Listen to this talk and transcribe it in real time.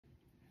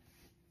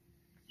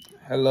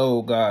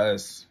Hello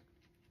guys,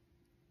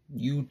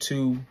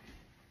 YouTube,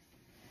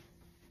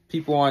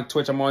 people on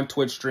Twitch. I'm on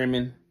Twitch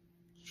streaming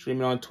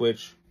on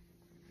Twitch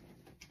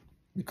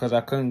because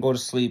I couldn't go to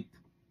sleep,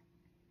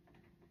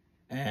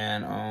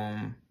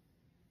 and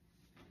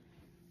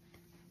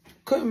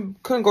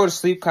couldn't go to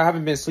sleep 'cause I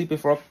haven't been sleeping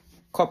for a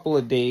couple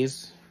of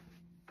days.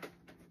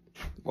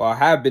 Well, I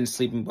have been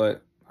sleeping,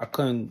 but I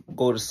couldn't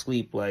go to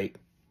sleep like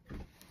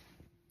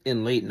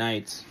in late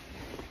nights,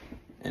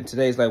 and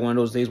today's like one of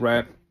those days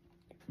where I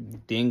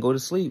didn't go to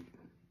sleep.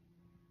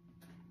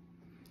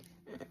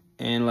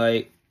 And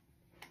like,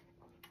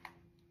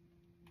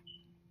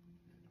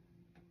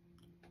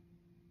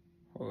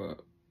 wait,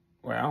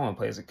 I don't want to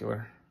play as a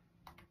killer.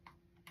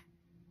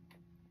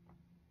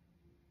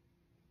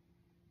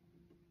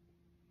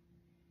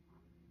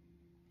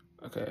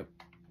 Okay,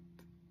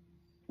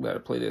 we gotta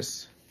play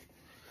this.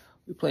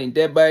 We're playing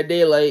Dead by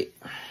Daylight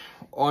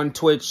on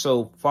Twitch,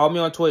 so follow me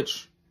on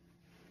Twitch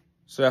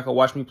so y'all can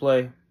watch me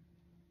play.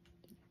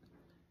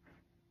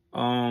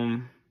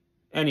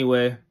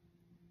 Anyway,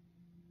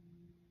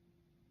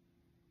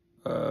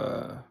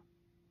 I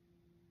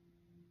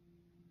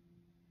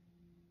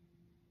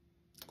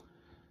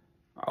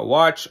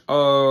watch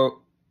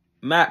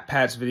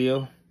Matpat's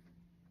video.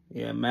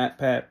 Yeah,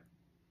 Matpat.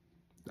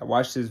 I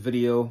watched his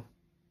video,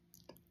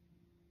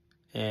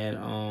 and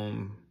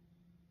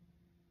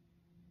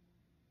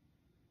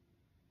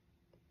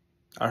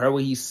I heard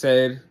what he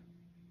said,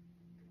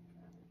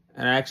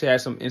 and I actually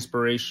had some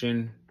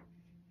inspiration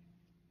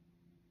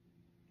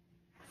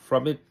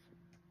from it.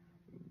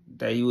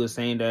 That he was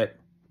saying that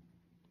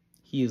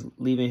he's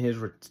leaving his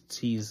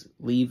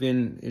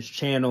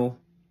channel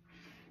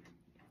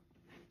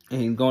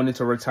and he's going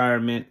into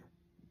retirement,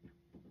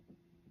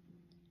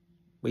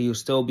 but he'll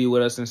still be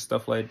with us and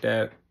stuff like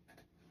that.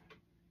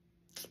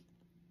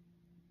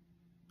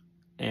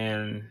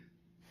 And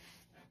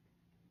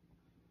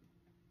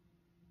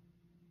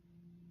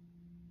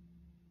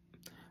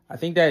I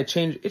think that it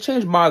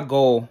changed my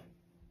goal,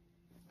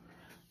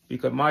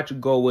 because my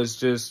goal was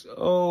just,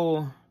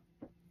 oh,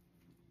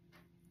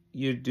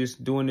 you're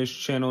just doing this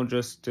channel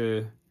just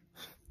to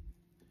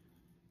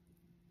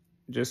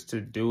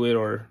do it,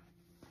 or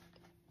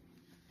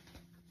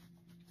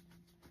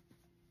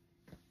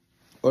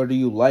do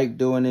you like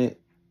doing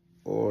it,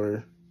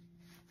 or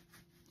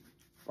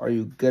are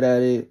you good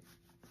at it?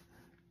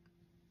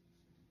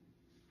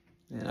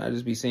 And I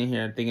just be sitting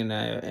here and thinking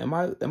that, am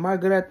I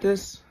good at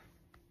this?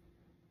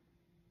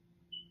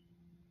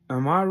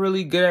 Am I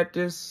really good at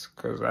this?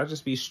 Because I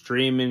just be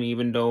streaming,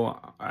 even though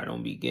I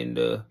don't be getting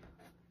the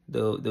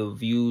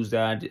views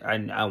that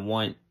I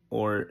want,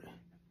 or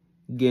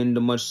getting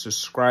the much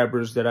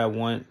subscribers that I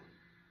want,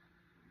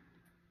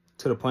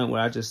 to the point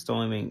where I just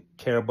don't even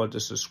care about the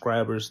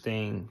subscribers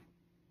thing.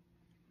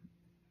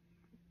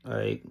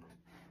 Like,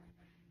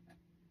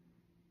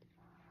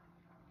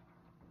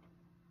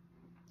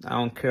 I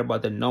don't care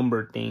about the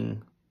number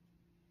thing.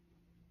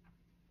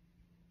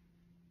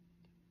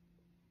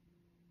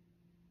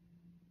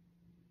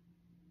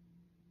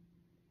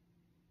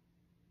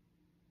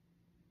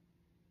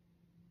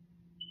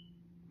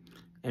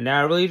 And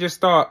I really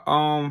just thought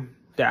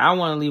that I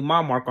want to leave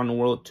my mark on the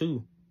world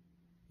too,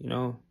 you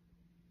know.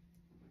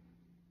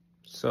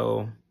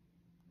 So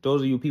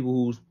those of you people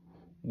who's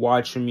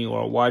watching me,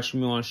 or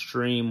watching me on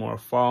stream, or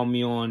follow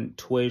me on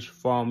Twitch,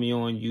 follow me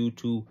on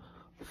YouTube,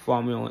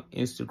 follow me on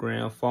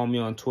Instagram, follow me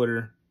on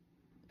Twitter,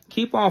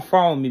 keep on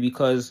following me,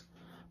 because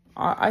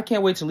I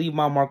can't wait to leave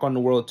my mark on the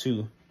world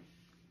too.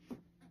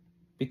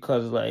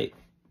 Because like,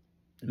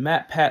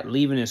 Matpat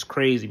leaving is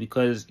crazy,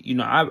 because you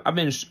know I've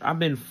been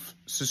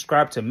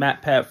subscribed to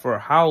Matpat for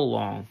how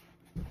long?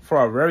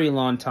 For a very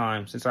long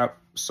time, since I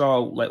saw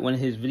like one of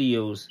his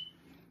videos,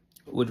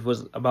 which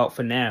was about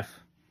FNAF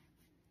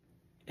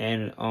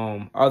and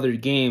other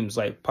games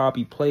like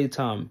Poppy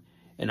Playtime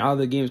and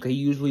other games, because he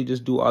usually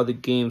just do other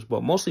games,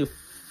 but mostly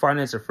Five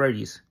Nights at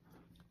Freddy's.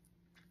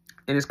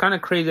 And it's kind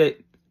of crazy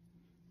that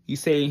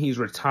he's saying he's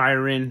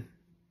retiring,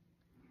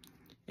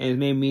 and it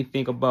made me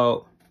think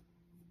about,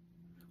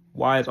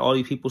 why is all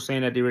these people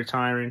saying that they're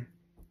retiring,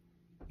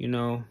 you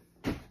know?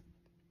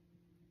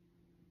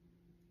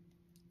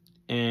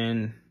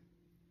 And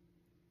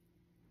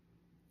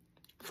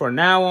for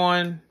now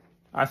on,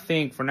 I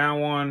think from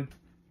now on,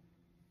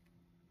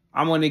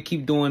 I'm going to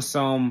keep doing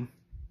some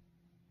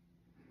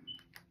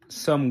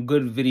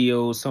good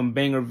videos, some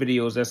banger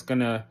videos that's going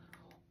to,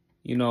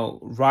 you know,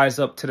 rise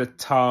up to the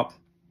top.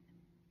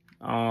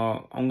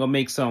 I'm going to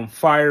make some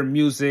fire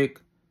music.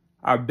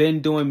 I've been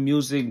doing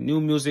music,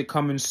 new music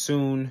coming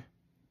soon.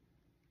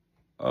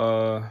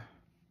 I've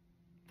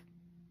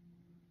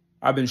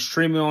been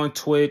streaming on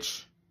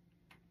Twitch.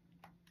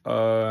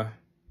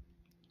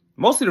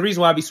 Mostly the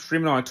reason why I be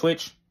streaming on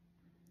Twitch,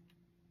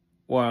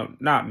 well,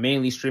 not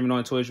mainly streaming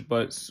on Twitch,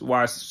 but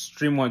why I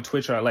stream on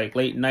Twitch at like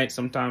late night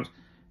sometimes,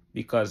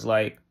 because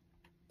like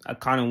I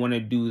kind of want to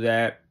do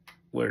that,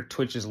 where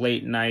Twitch is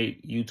late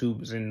night,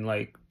 YouTube is in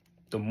like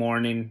the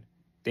morning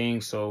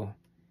thing. So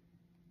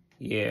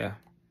yeah,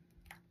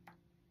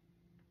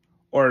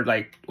 or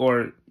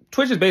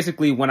Twitch is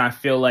basically when I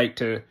feel like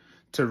to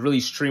really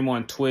stream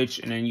on Twitch.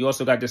 And then you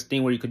also got this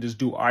thing where you could just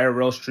do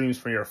IRL streams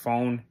from your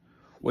phone,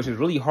 which is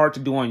really hard to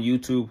do on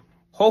YouTube.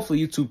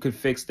 Hopefully YouTube could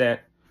fix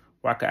that,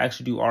 where I could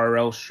actually do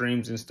IRL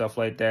streams and stuff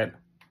like that.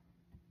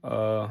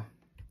 I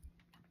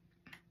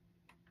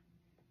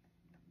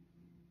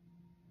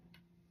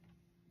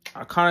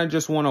kind of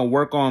just want to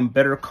work on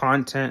better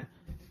content,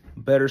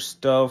 better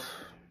stuff.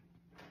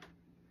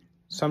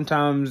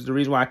 Sometimes the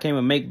reason why I can't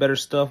even make better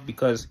stuff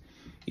because,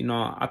 you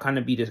know, I kind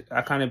of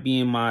be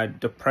in my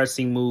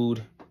depressing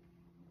mood,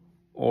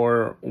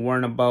 or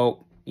worrying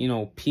about, you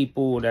know,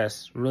 people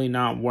that's really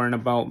not worrying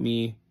about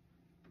me,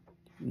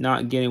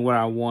 not getting what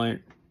I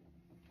want.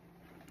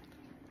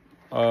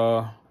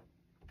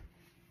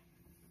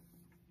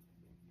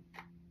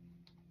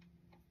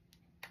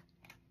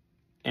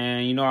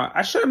 And, you know,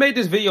 I should have made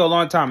this video a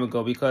long time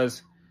ago,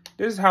 because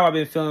this is how I've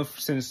been feeling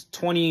since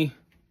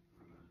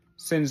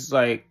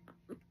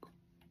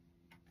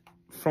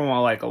from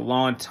a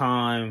long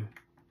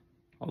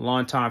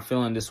time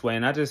feeling this way.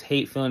 And I just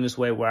hate feeling this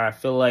way, where I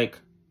feel like,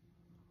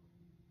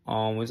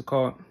 what's it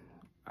called?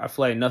 I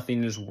feel like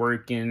nothing is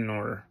working,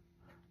 or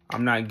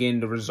I'm not getting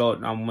the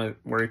result I'm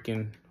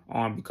working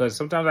on, because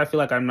sometimes I feel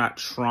like I'm not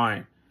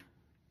trying.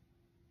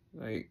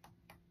 Like,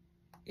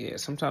 yeah,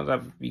 sometimes I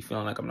be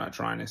feeling like I'm not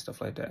trying and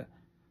stuff like that.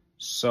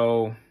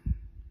 So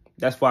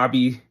that's why I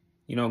be,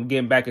 you know,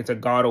 getting back into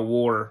God of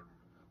War,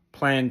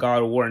 playing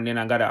God of War, and then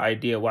I got an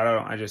idea, why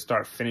don't I just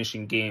start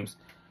finishing games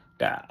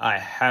that I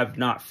have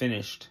not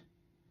finished?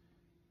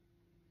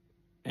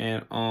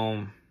 And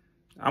I'm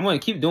gonna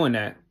keep doing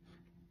that,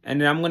 and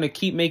then I'm gonna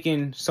keep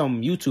making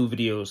some YouTube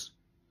videos.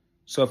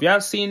 So if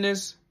y'all seen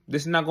this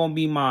is not gonna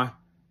be my,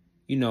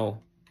 you know,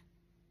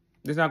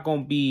 this is not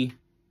gonna be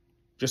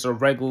just a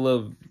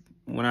regular,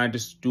 when I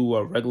just do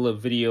a regular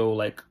video.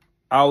 Like,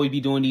 I always be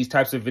doing these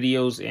types of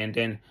videos, and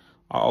then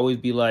I'll always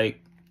be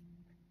like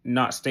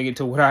not sticking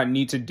to what I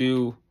need to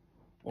do,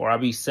 or I'll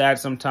be sad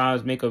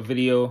sometimes, make a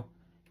video,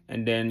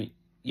 and then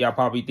y'all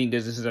probably think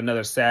this is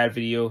another sad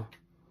video,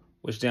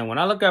 which then when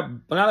I look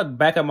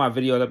back at my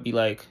video, I'll be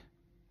like,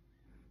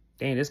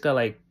 dang, this got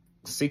like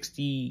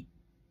 60,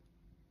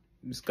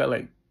 it's got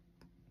like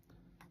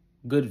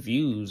good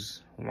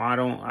views. Why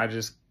don't I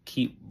just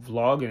keep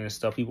vlogging and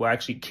stuff? People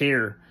actually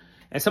care.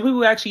 And some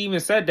people actually even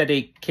said that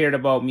they cared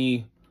about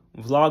me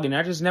vlogging.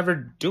 I just never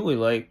do it.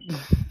 Like,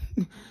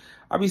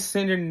 I'll be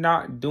sitting there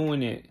not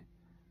doing it.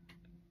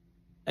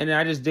 And then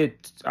I just did,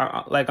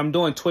 like, I'm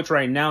doing Twitch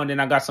right now, and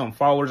then I got some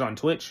followers on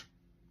Twitch.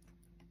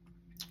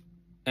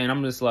 And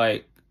I'm just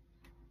like,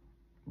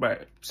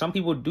 but some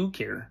people do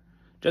care.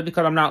 Just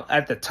because I'm not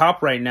at the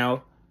top right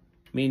now,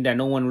 meaning that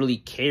no one really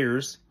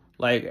cares.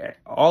 Like,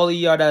 all of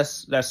y'all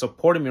that's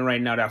supporting me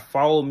right now, that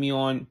follow me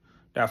on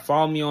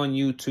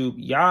YouTube,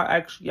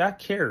 y'all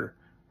care.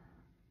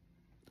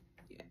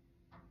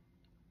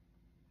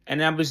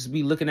 And I'm just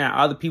be looking at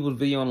other people's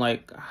video and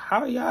like,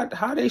 how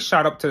they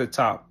shot up to the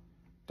top?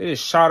 They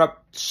just shot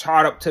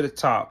up to the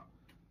top.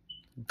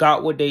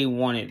 Got what they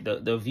wanted,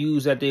 the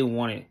views that they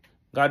wanted,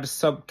 got the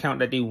sub count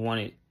that they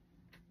wanted,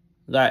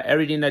 got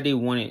everything that they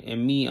wanted,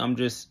 and me, I'm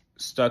just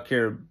stuck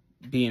here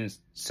being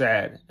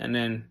sad. And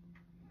then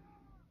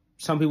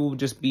some people would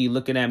just be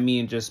looking at me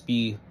and just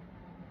be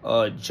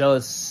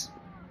jealous.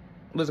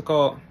 What's it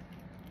called?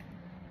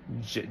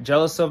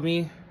 Jealous of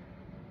me,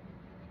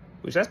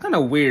 which that's kind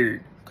of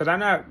weird, because I'm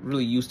not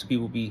really used to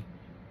people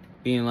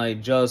being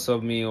like jealous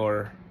of me,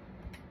 or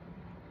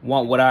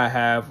want what I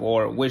have,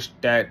 or wish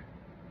that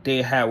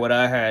they had what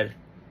I had.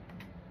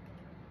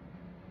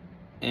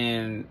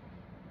 And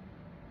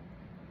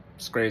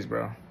it's crazy,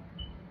 bro.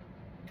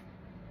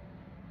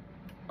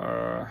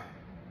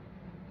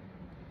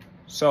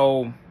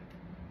 So I'm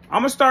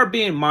gonna start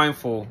being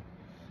mindful,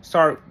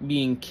 start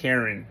being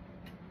caring,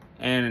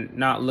 and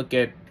not look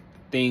at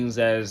things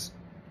as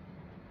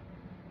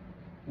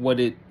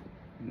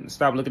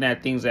stop looking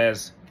at things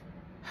as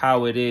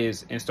how it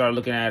is, and start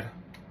looking at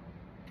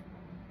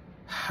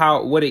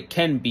what it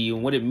can be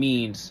and what it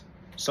means.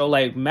 So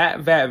like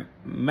Matpat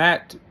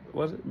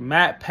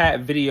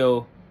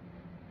video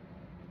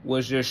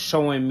was just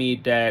showing me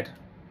that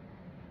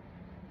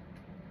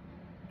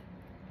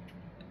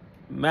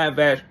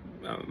Matpat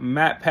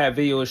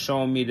video is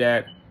showing me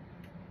that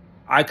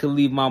I could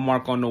leave my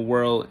mark on the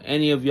world.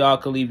 Any of y'all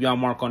could leave y'all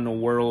mark on the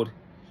world.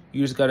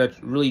 You just gotta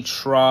really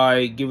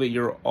try, give it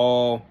your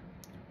all,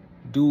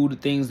 do the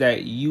things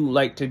that you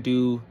like to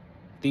do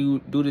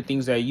the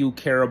things that you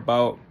care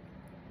about.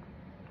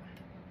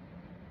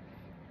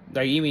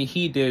 Like, even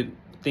he did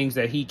things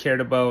that he cared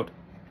about,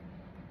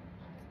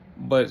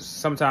 but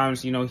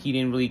sometimes, you know, he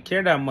didn't really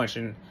care that much.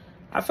 And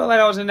I felt like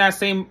I was in that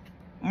same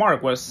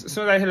mark. As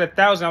soon as I hit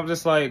 1,000, I was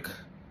just like,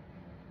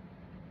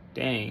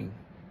 dang,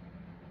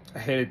 I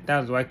hit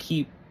 1,000. Do I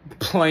keep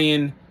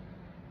playing?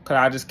 Because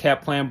I just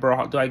kept playing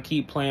Brawlhalla. Do I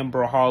keep playing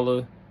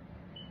Brawlhalla?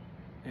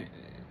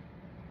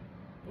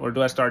 Or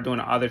do I start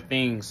doing other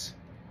things?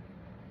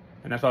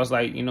 And that's why I was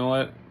like, you know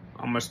what?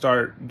 I'm going to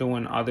start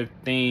doing other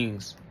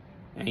things.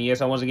 And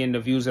yes, I wasn't getting the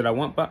views that I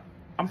want, but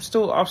I'm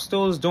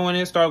still doing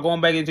it. Start going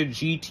back into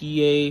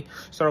GTA.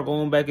 Start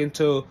going back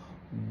into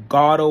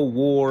God of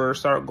War.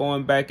 Start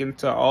going back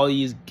into all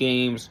these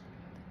games.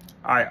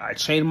 I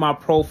changed my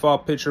profile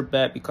picture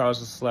back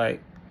because it's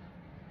like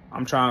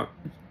I'm trying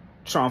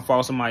to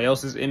follow somebody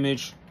else's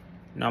image.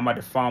 Now I'm about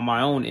to find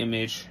my own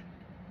image.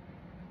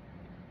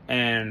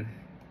 And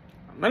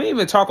let me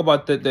even talk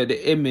about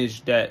the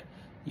image that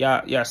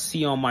y'all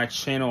see on my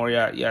channel, or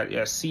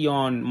y'all see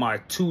on my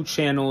 2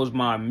 channels,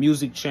 my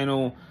music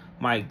channel,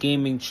 my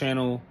gaming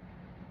channel,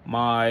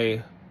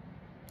 my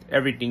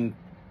everything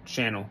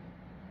channel.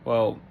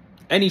 Well,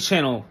 any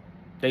channel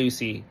that you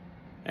see.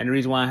 And the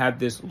reason why I have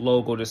this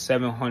logo, the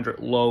 700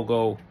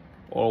 logo,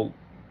 or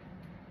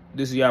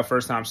this is your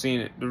first time seeing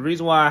it. The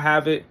reason why I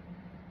have it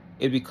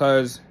is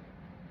because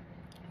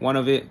one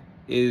of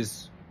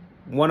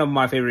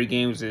my favorite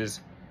games is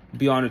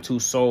Beyond the Two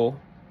Soul.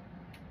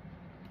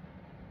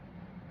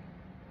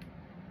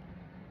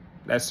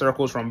 That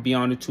circles from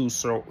Beyond the Two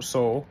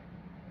Soul.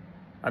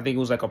 I think it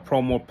was like a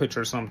promo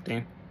picture or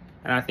something.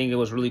 And I think it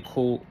was really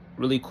cool.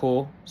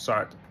 So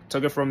I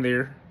took it from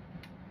there.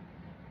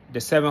 The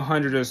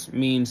 700 just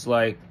means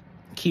like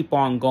keep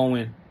on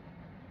going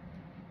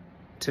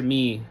to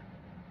me.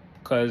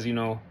 Because, you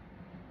know,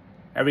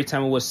 every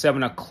time it was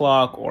 7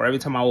 o'clock, or every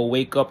time I would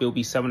wake up, it would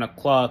be 7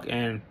 o'clock.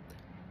 And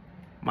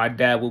my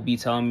dad would be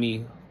telling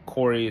me,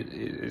 Corey,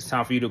 it's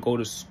time for you to go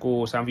to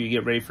school. It's time for you to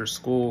get ready for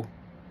school.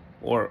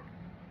 Or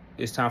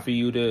it's time for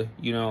you to,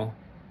 you know,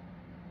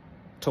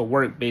 to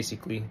work,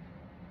 basically.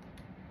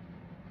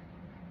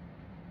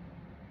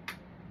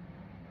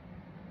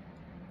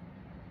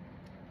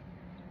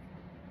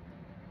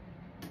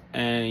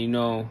 And, you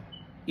know,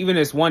 even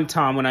this one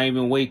time when I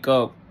even wake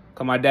up,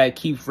 because my dad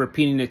keeps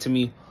repeating it to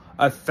me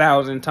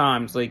 1,000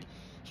 times. Like,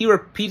 he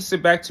repeats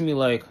it back to me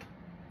like,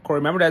 Corey,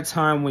 remember that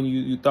time when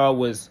you thought it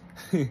was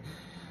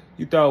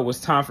you thought it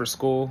was time for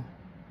school?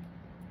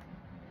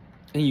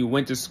 And you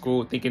went to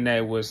school thinking that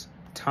it was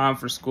time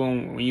for school.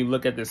 And when you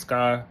look at the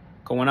sky,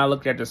 because when I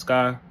looked at the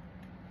sky,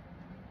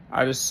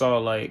 I just saw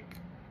like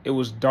it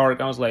was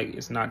dark. I was like,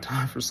 it's not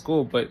time for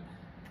school. But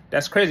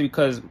that's crazy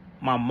because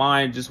my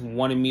mind just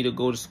wanted me to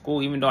go to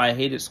school, even though I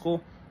hated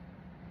school.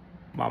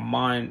 My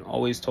mind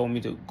always told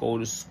me to go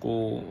to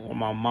school, or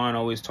my mind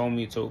always told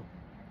me to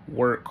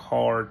work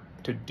hard,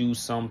 to do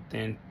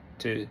something,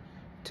 to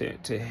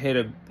hit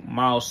a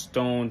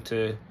milestone,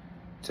 to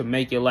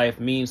make your life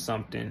mean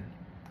something.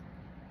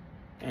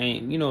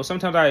 And, you know,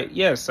 sometimes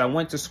I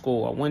went to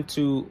school. I went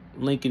to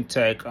Lincoln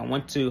Tech. I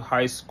went to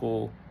high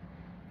school.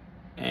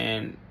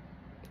 And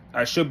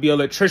I should be an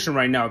electrician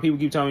right now. People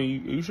keep telling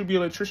me, you should be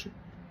an electrician.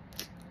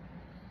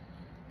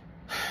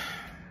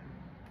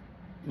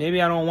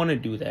 Maybe I don't want to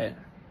do that.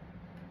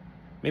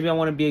 Maybe I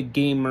want to be a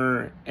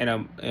gamer and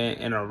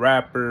a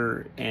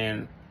rapper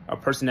and a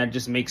person that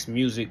just makes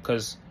music,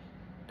 because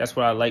that's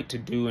what I like to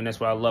do and that's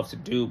what I love to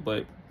do.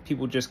 But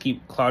people just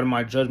keep clouding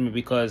my judgment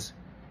because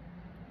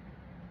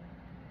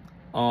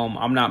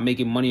I'm not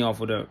making money off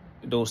of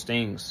those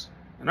things.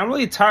 And I'm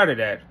really tired of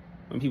that.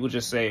 When people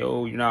just say,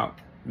 oh, you're not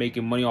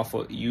making money off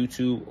of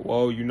YouTube.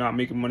 Whoa, you're not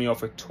making money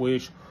off of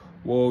Twitch.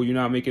 Whoa, you're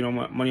not making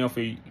money off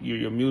of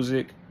your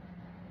music.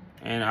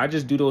 And I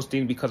just do those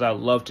things because I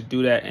love to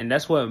do that. And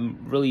that's what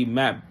really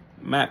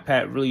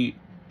Matpat really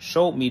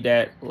showed me,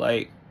 that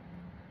like,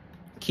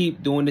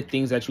 keep doing the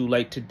things that you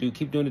like to do.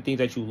 Keep doing the things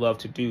that you love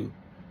to do.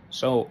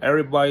 So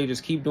everybody,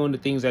 just keep doing the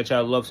things that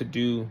y'all love to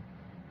do.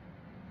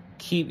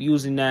 Keep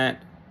using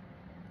that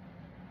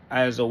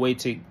as a way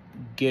to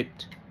get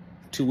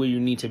to where you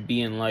need to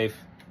be in life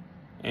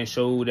and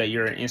show that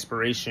you're an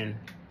inspiration.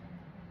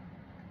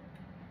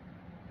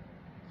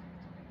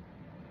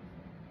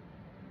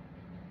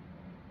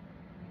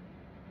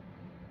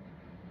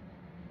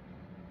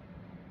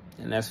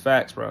 And that's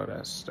facts, bro.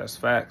 That's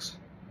facts.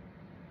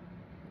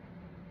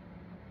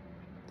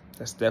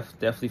 That's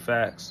definitely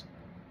facts.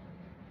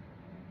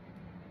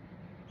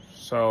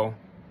 So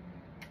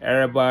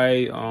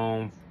everybody, you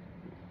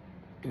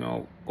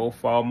know, go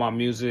follow my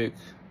music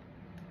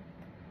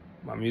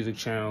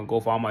channel. Go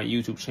follow my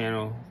YouTube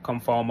channel. Come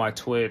follow my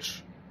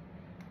Twitch.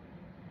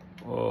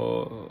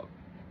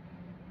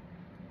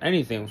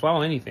 Anything.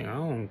 Follow anything. I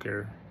don't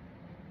care.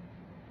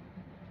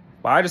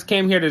 But I just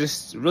came here to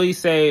just really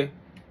say,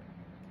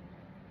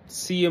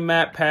 see you,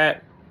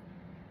 Matpat.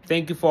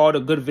 Thank you for all the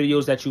good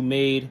videos that you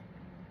made.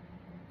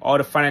 All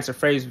the Finance and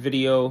Phrase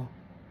video.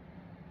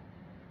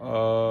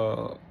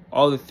 All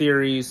the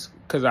theories.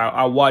 Because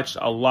I watched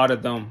a lot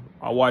of them.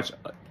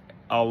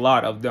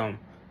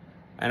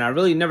 And I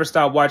really never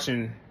stopped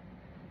watching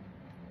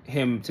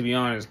him, to be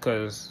honest.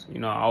 Because, you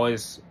know, I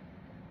always,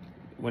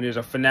 when there's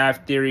a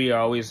FNAF theory, I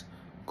always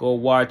go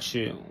watch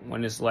it.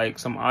 When it's like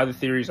some other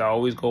theories, I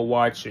always go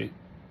watch it.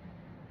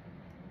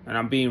 And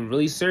I'm being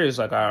really serious.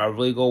 Like, I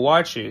really go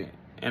watch it.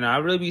 And I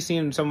really be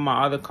seeing some of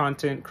my other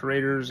content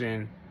creators,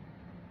 and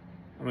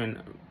I mean,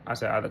 I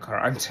said other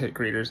content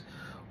creators,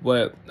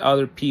 but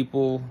other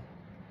people.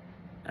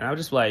 And I'm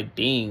just like,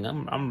 dang,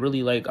 I'm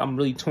really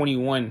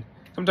 21.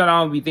 Sometimes I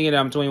don't be thinking that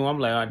I'm 21. I'm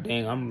like, oh,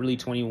 dang, I'm really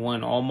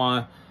 21.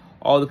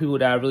 All the people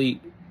that I really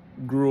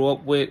grew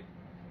up with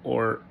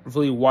or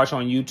really watch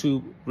on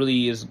YouTube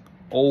really is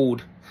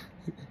old.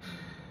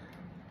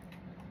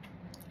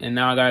 And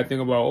now I gotta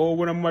think about, oh,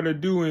 what I'm gonna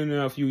do in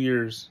a few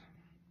years.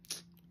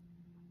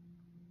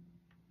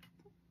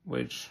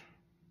 Which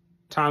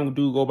time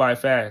do go by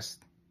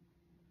fast.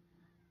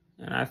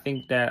 And I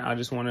think that I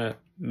just want to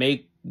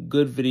make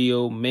good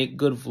video, make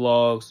good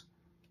vlogs,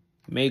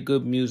 make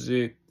good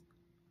music,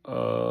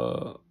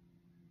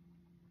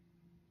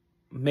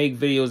 make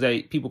videos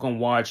that people can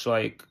watch,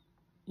 like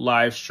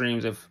live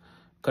streams.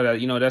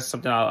 Because, you know, that's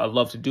something I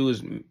love to do,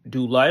 is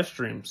do live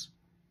streams.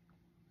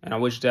 And I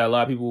wish that a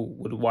lot of people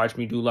would watch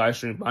me do live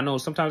streams. But I know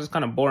sometimes it's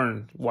kind of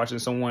boring watching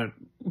someone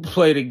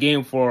play the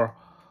game for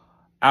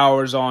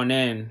hours on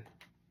end,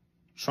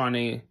 trying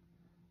to,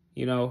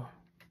 you know.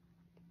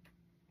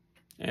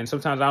 And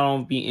sometimes I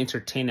don't be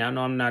entertaining. I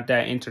know I'm not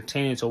that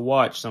entertaining to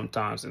watch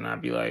sometimes. And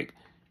I'd be like,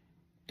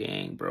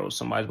 dang, bro,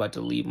 somebody's about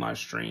to leave my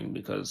stream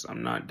because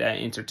I'm not that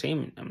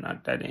entertainment. I'm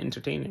not that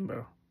entertaining,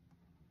 bro.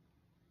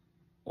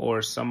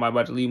 Or somebody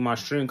about to leave my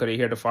stream because they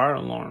hear the fire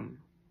alarm.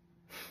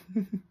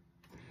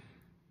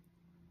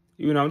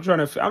 You know, I'm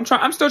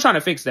still trying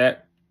to fix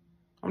that.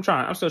 I'm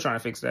still trying to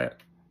fix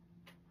that.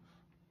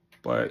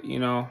 But, you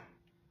know,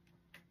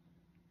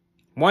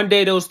 one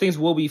day those things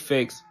will be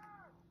fixed.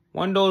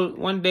 One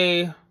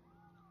day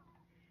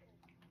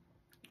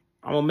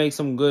I'm gonna make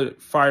some good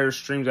fire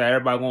streams that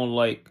everybody gonna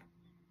like.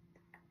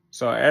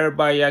 So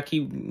everybody, y'all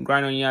keep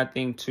grinding on y'all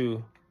thing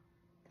too.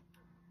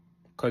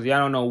 Cause y'all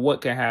don't know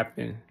what can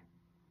happen.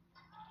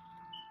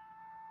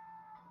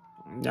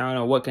 Y'all don't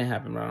know what can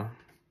happen, bro.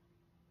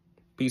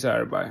 Peace out,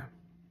 everybody.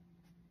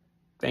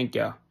 Thank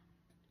y'all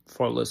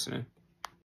for listening.